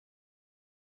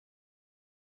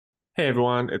Hey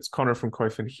everyone, it's Connor from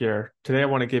Koyfin here. Today I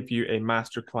want to give you a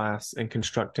masterclass in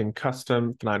constructing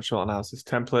custom financial analysis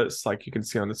templates like you can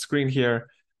see on the screen here.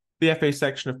 The FA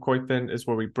section of Koyfin is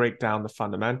where we break down the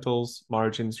fundamentals,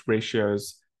 margins,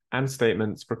 ratios, and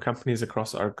statements for companies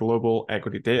across our global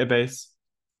equity database,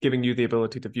 giving you the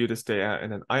ability to view this data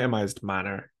in an itemized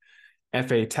manner.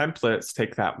 FA templates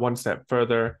take that one step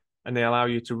further and they allow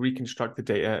you to reconstruct the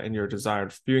data in your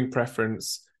desired viewing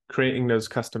preference, creating those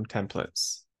custom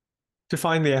templates. To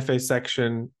find the FA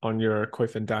section on your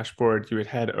Koyfin dashboard, you would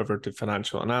head over to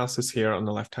Financial Analysis here on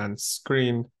the left-hand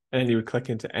screen, and you would click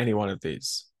into any one of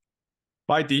these.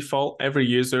 By default, every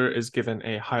user is given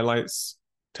a highlights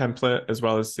template, as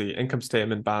well as the income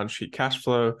statement, balance sheet, cash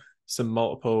flow, some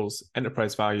multiples,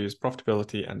 enterprise values,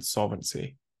 profitability, and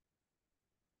solvency.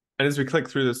 And as we click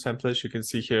through those templates, you can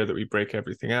see here that we break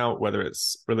everything out, whether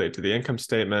it's related to the income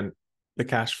statement, the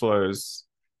cash flows,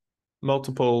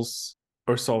 multiples,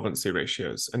 or solvency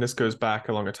ratios, and this goes back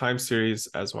along a time series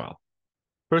as well.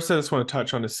 First, I just want to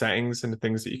touch on the settings and the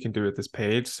things that you can do with this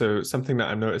page. So something that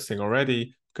I'm noticing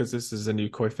already, because this is a new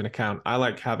Koyfin account, I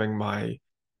like having my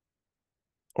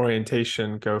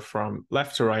orientation go from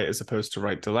left to right as opposed to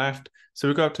right to left. So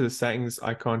we go up to the settings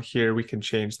icon here, we can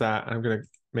change that. I'm going to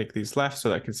make these left so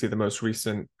that I can see the most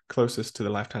recent closest to the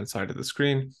left-hand side of the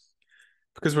screen.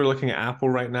 Because we're looking at Apple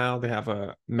right now, they have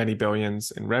many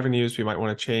billions in revenues. We might want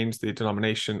to change the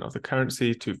denomination of the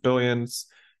currency to billions.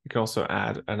 You can also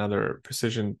add another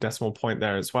precision decimal point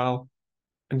there as well.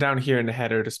 And down here in the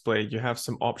header display, you have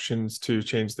some options to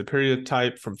change the period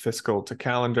type from fiscal to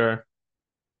calendar.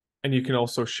 And you can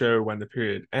also show when the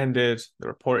period ended, the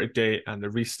reported date, and the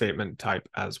restatement type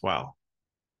as well.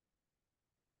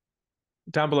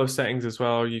 Down below settings as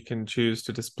well, you can choose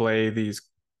to display these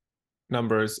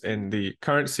numbers in the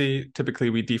currency. Typically,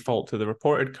 we default to the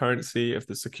reported currency of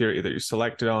the security that you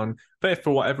selected on. But if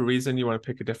for whatever reason you want to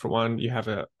pick a different one, you have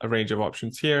a range of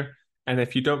options here. And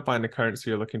if you don't find the currency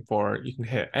you're looking for, you can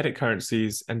hit Edit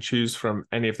Currencies and choose from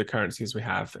any of the currencies we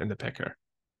have in the picker.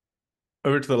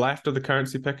 Over to the left of the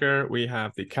currency picker, we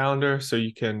have the calendar, so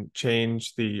you can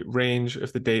change the range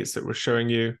of the dates that we're showing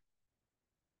you.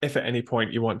 If at any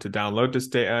point you want to download this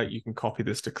data, you can copy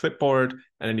this to clipboard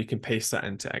and then you can paste that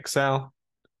into Excel.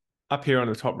 Up here on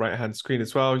the top right-hand screen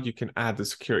as well, you can add the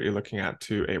security you're looking at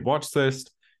to a watch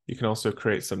list. You can also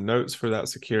create some notes for that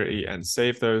security and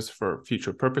save those for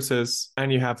future purposes.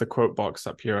 And you have the quote box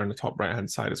up here on the top right-hand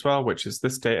side as well, which is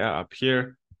this data up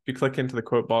here. If you click into the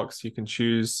quote box, you can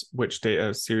choose which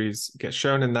data series gets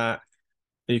shown in that.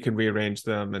 You can rearrange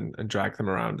them and drag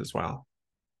them around as well.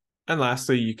 And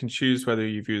lastly, you can choose whether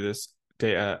you view this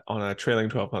data on a trailing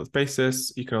 12-month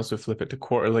basis. You can also flip it to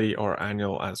quarterly or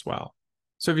annual as well.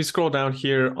 So if you scroll down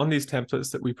here on these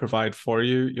templates that we provide for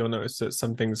you, you'll notice that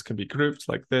some things can be grouped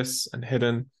like this and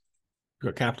hidden.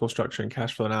 We've got capital structure and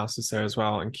cash flow analysis there as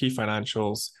well, and key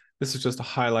financials. This is just a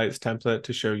highlights template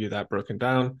to show you that broken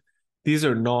down. These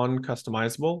are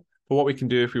non-customizable, but what we can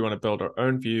do if we want to build our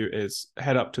own view is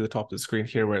head up to the top of the screen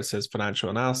here where it says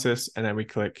financial analysis, and then we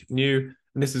click new,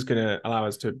 and this is going to allow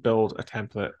us to build a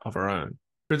template of our own.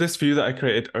 For this view that I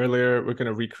created earlier, we're going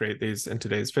to recreate these in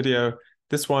today's video.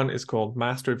 This one is called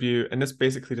Master View, and this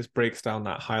basically just breaks down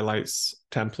that highlights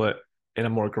template in a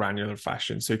more granular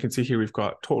fashion. So you can see here we've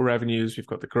got total revenues, we've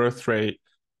got the growth rate,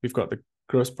 we've got the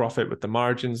gross profit with the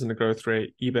margins and the growth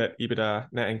rate, EBIT, EBITDA,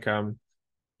 net income,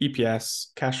 EPS,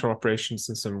 cash from operations,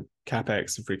 and some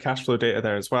CapEx and free cash flow data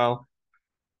there as well.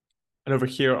 And over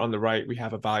here on the right, we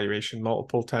have a valuation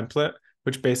multiple template,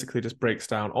 which basically just breaks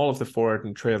down all of the forward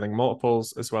and trailing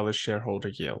multiples as well as shareholder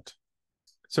yield.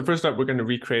 So first up, we're going to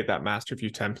recreate that master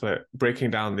view template,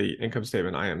 breaking down the income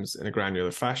statement items in a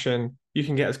granular fashion. You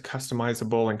can get as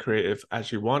customizable and creative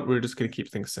as you want. We're just going to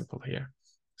keep things simple here.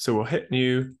 So we'll hit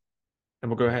new, and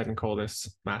we'll go ahead and call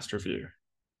this master view.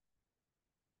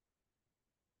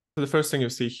 So the first thing you'll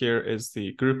see here is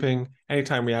the grouping.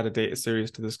 Anytime we add a data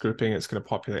series to this grouping, it's going to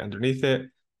populate underneath it.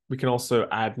 We can also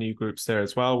add new groups there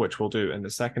as well, which we'll do in the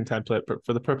second template. But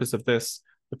for the purpose of this,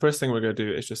 the first thing we're going to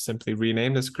do is just simply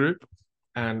rename this group.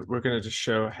 And we're going to just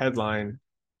show headline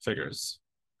figures.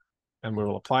 And we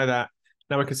will apply that.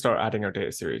 Now we can start adding our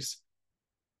data series.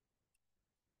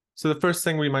 So the first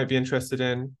thing we might be interested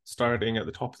in, starting at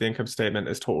the top of the income statement,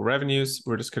 is total revenues.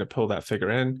 We're just going to pull that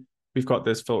figure in. We've got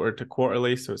this filtered to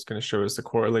quarterly, so it's going to show us the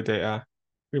quarterly data.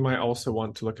 We might also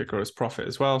want to look at gross profit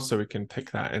as well, so we can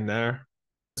pick that in there,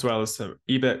 as well as some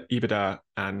EBIT, EBITDA,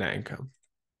 and net income.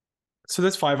 So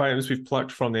there's 5 items we've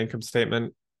plucked from the income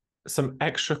statement. Some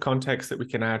extra context that we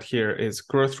can add here is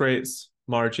growth rates,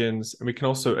 margins, and we can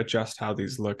also adjust how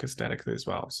these look aesthetically as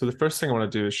well. So the first thing I want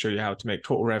to do is show you how to make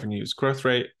total revenues growth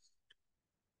rate.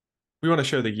 we want to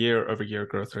show the year-over-year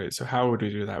growth rate. So how would we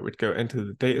do that? We'd go into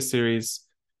the data series,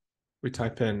 we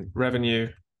type in revenue,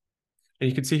 and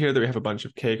you can see here that we have a bunch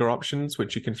of CAGR options,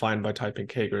 which you can find by typing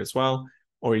CAGR as well,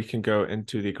 or you can go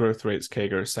into the growth rates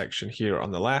CAGR section here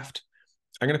on the left.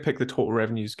 I'm going to pick the total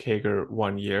revenues CAGR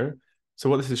 1 year. So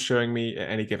what this is showing me at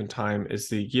any given time is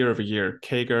the year-over-year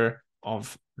CAGR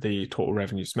of the total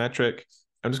revenues metric.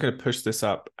 I'm just going to push this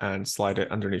up and slide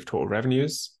it underneath total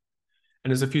revenues. And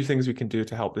there's a few things we can do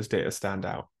to help this data stand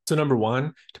out. So number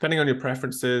one, depending on your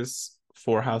preferences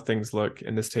for how things look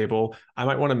in this table, I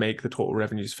might want to make the total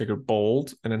revenues figure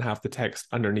bold and then have the text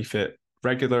underneath it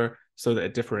regular so that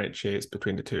it differentiates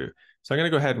between the two. So I'm going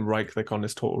to go ahead and right click on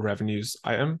this total revenues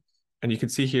item. And you can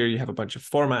see here you have a bunch of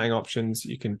formatting options.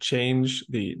 You can change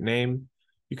the name.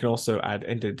 You can also add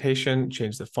indentation,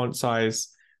 change the font size.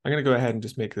 I'm going to go ahead and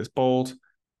just make this bold.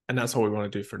 And that's all we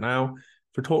want to do for now.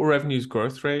 For total revenues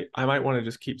growth rate, I might want to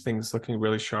just keep things looking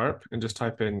really sharp and just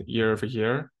type in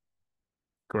year-over-year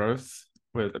growth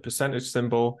with a percentage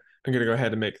symbol. I'm going to go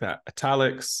ahead and make that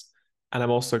italics. And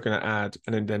I'm also going to add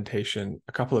an indentation,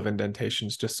 a couple of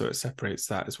indentations, just so it separates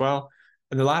that as well.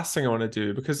 And the last thing I want to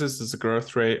do, because this is a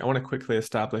growth rate, I want to quickly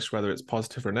establish whether it's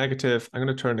positive or negative. I'm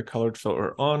going to turn the colored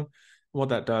filter on. And what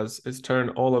that does is turn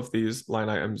all of these line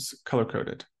items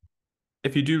color-coded.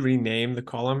 If you do rename the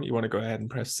column, you want to go ahead and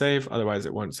press save, otherwise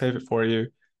it won't save it for you.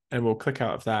 And we'll click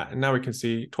out of that. And now we can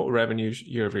see total revenues,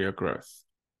 year-over-year growth.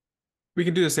 We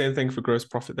can do the same thing for gross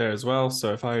profit there as well.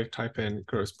 So if I type in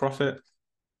gross profit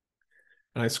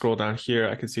and I scroll down here,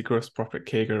 I can see gross profit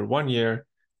CAGR 1 year.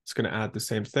 It's going to add the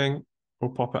same thing.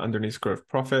 We'll pop it underneath gross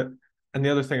profit. And the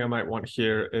other thing I might want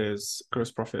here is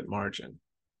gross profit margin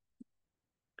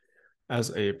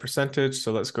as a percentage.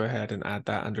 So let's go ahead and add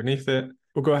that underneath it.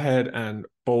 We'll go ahead and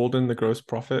bolden the gross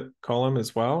profit column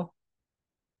as well.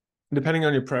 Depending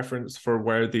on your preference for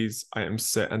where these items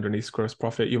sit underneath gross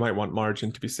profit, you might want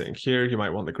margin to be sitting here. You might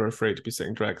want the growth rate to be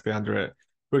sitting directly under it.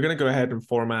 We're going to go ahead and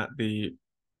format the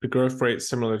growth rate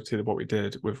similar to what we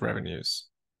did with revenues.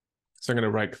 So I'm going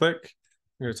to right click.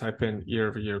 I'm going to type in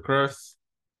year-over-year growth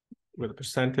with a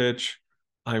percentage.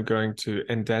 I'm going to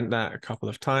indent that a couple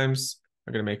of times.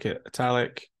 I'm going to make it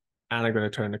italic, and I'm going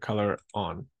to turn the color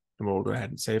on. And we'll go ahead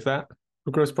and save that.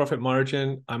 For gross profit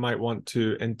margin, I might want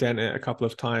to indent it a couple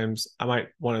of times. I might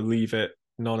want to leave it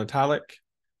non-italic,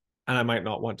 and I might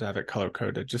not want to have it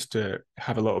color-coded just to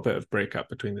have a little bit of breakup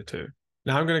between the two.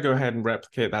 Now I'm going to go ahead and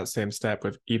replicate that same step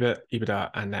with EBIT,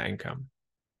 EBITDA, and net income.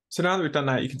 So now that we've done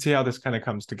that, you can see how this kind of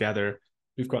comes together.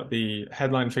 We've got the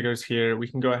headline figures here. We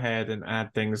can go ahead and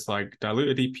add things like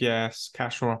diluted EPS,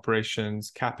 cash from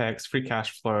operations, CapEx, free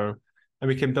cash flow, and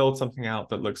we can build something out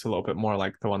that looks a little bit more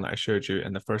like the one that I showed you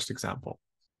in the first example.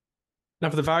 Now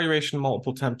for the valuation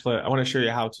multiple template, I want to show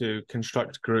you how to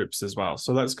construct groups as well.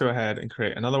 So let's go ahead and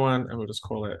create another one, and we'll just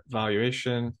call it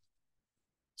valuation.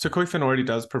 So Koyfin already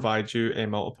does provide you a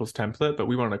multiples template, but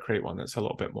we want to create one that's a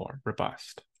little bit more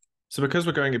robust. So because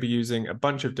we're going to be using a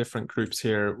bunch of different groups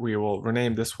here, we will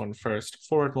rename this one first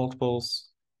forward multiples.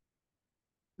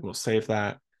 We'll save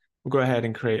that. We'll go ahead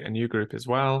and create a new group as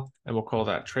well, and we'll call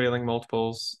that trailing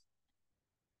multiples.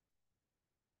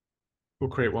 We'll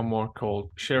create one more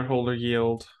called shareholder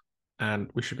yield, and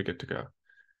we should be good to go.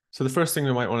 So the first thing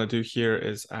we might want to do here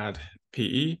is add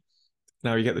PE.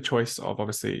 Now you get the choice of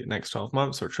obviously next 12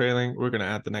 months or trailing. We're going to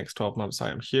add the next 12 months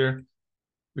item here.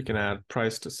 We can add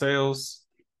price to sales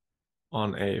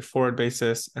on a forward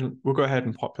basis, and we'll go ahead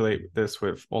and populate this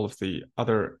with all of the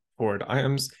other forward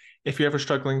items. If you're ever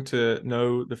struggling to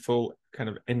know the full kind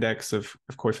of index of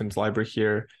Koyfin's library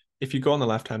here, if you go on the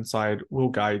left-hand side, we'll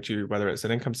guide you whether it's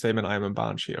an income statement, item and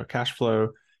balance sheet, or cash flow,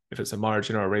 if it's a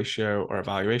margin or a ratio or a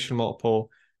valuation multiple.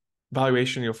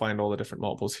 Valuation, you'll find all the different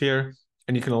multiples here,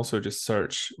 and you can also just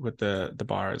search with the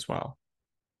bar as well.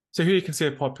 So here you can see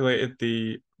I've populated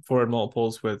the forward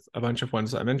multiples with a bunch of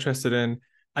ones that I'm interested in.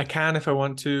 I can, if I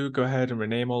want to, go ahead and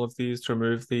rename all of these to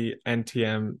remove the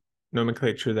NTM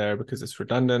nomenclature there because it's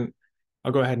redundant.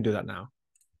 I'll go ahead and do that now.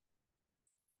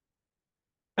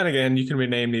 And again, you can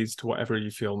rename these to whatever you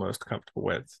feel most comfortable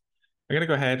with. I'm going to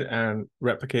go ahead and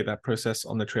replicate that process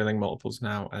on the trailing multiples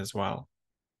now as well.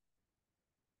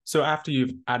 So after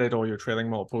you've added all your trailing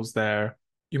multiples there,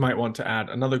 you might want to add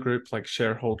another group like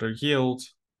shareholder yield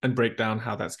and break down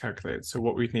how that's calculated. So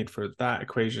what we need for that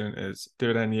equation is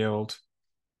dividend yield.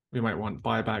 We might want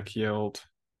buyback yield,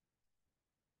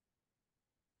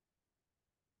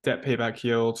 debt payback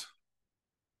yield,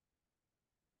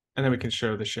 and then we can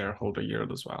show the shareholder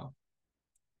yield as well.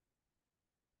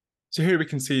 So here we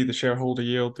can see the shareholder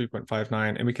yield,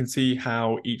 3.59, and we can see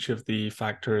how each of the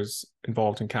factors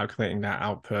involved in calculating that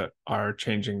output are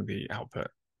changing the output.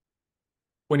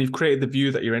 When you've created the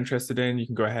view that you're interested in, you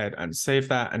can go ahead and save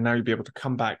that. And now you'll be able to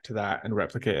come back to that and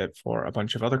replicate it for a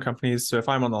bunch of other companies. So if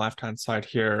I'm on the left-hand side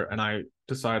here and I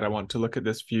decide I want to look at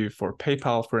this view for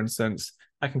PayPal, for instance,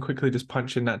 I can quickly just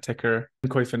punch in that ticker and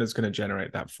Koyfin is going to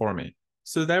generate that for me.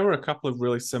 So there were a couple of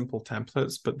really simple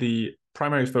templates, but the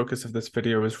primary focus of this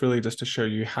video is really just to show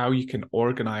you how you can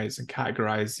organize and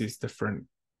categorize these different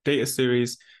data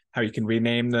series, how you can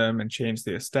rename them and change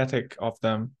the aesthetic of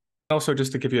them. Also,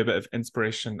 just to give you a bit of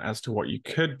inspiration as to what you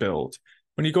could build.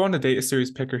 When you go on the data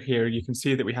series picker here, you can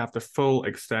see that we have the full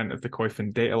extent of the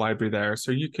Koyfin data library there.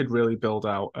 So you could really build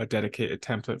out a dedicated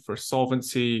template for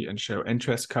solvency and show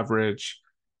interest coverage,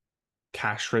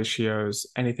 cash ratios,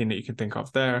 anything that you can think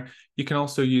of there. You can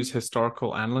also use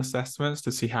historical analyst estimates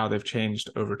to see how they've changed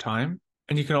over time.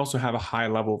 And you can also have a high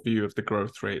level view of the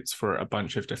growth rates for a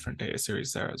bunch of different data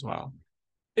series there as well.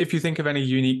 If you think of any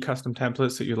unique custom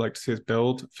templates that you'd like to see us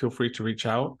build, feel free to reach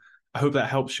out. I hope that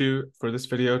helps you for this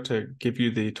video to give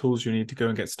you the tools you need to go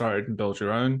and get started and build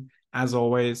your own. As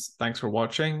always, thanks for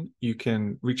watching. You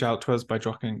can reach out to us by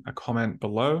dropping a comment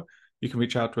below. You can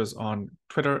reach out to us on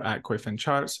Twitter at Koyfin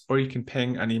Charts, or you can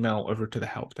ping an email over to the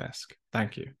help desk.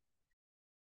 Thank you.